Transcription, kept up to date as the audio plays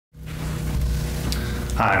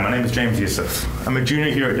Hi, my name is James Youssef. I'm a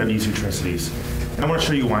junior here at WSU Tri-Cities, and I want to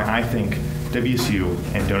show you why I think WSU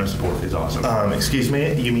and donor support is awesome. Excuse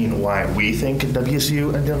me, you mean why we think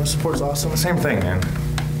WSU and donor support is awesome? Same thing, man.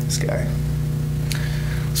 This guy.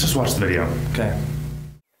 Let's just watch the video. Okay.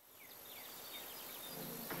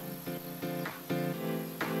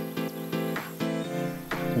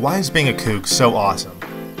 Why is being a kook so awesome?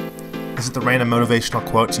 Is it the random motivational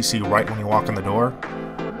quotes you see right when you walk in the door?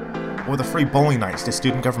 Or the free bowling nights the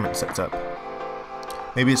student government sets up?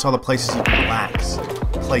 Maybe it's all the places you can relax,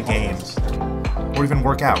 play games, or even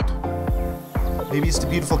work out. Maybe it's the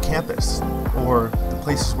beautiful campus, or the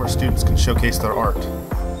places where students can showcase their art,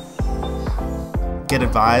 get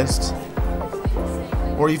advised,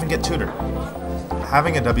 or even get tutored.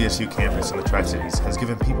 Having a WSU campus in the Tri-Cities has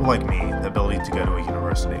given people like me the ability to go to a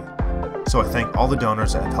university. So I thank all the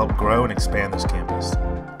donors that have helped grow and expand this campus,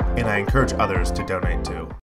 and I encourage others to donate too.